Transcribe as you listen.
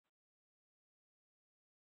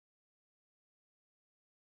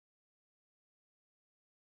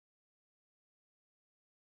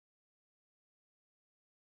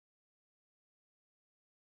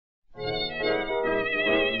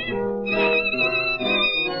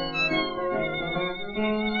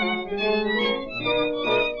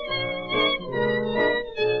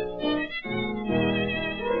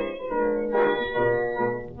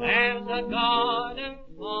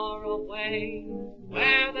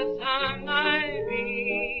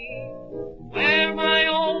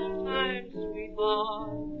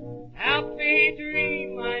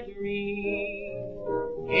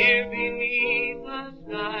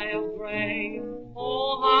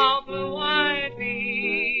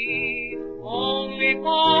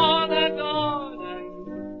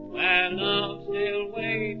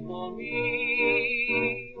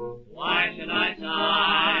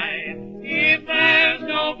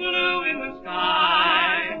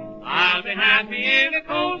be happy in a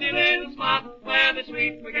cozy little spot where the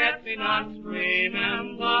sweet forget-me-nots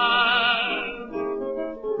remember.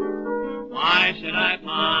 Why should I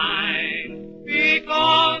pine?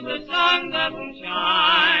 Because the sun doesn't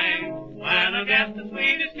shine. When I get the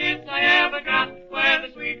sweetest kiss I ever got, where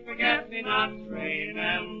the sweet forget-me-nots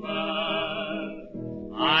remember.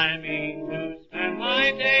 I mean to spend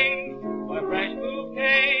my days where fresh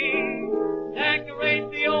bouquets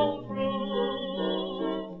decorate the old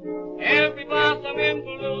room, every blossom in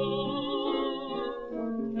bloom,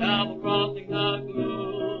 double crossing the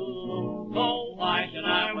gloom. Oh, why should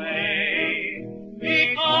I wait?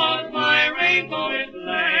 Because my rainbow is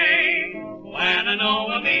late. When I know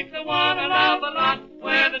I'll meet the one I love a lot,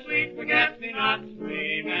 where the sweet forget-me-nots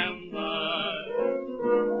remember.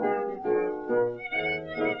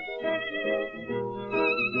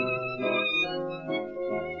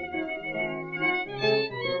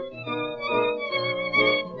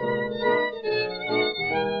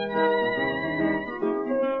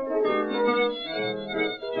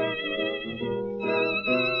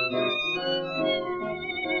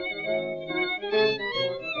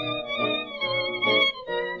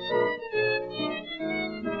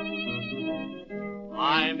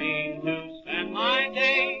 I mean to spend my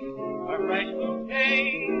days where fresh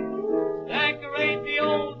bouquets decorate the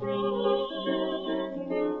old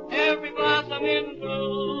room, every blossom in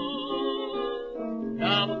bloom,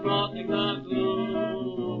 double crossing the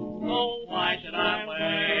gloom. Oh, why should I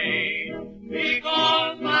wait?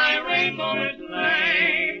 Because my rainbow is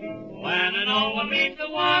late. When I know I'll meet the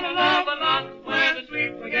one I love a lot,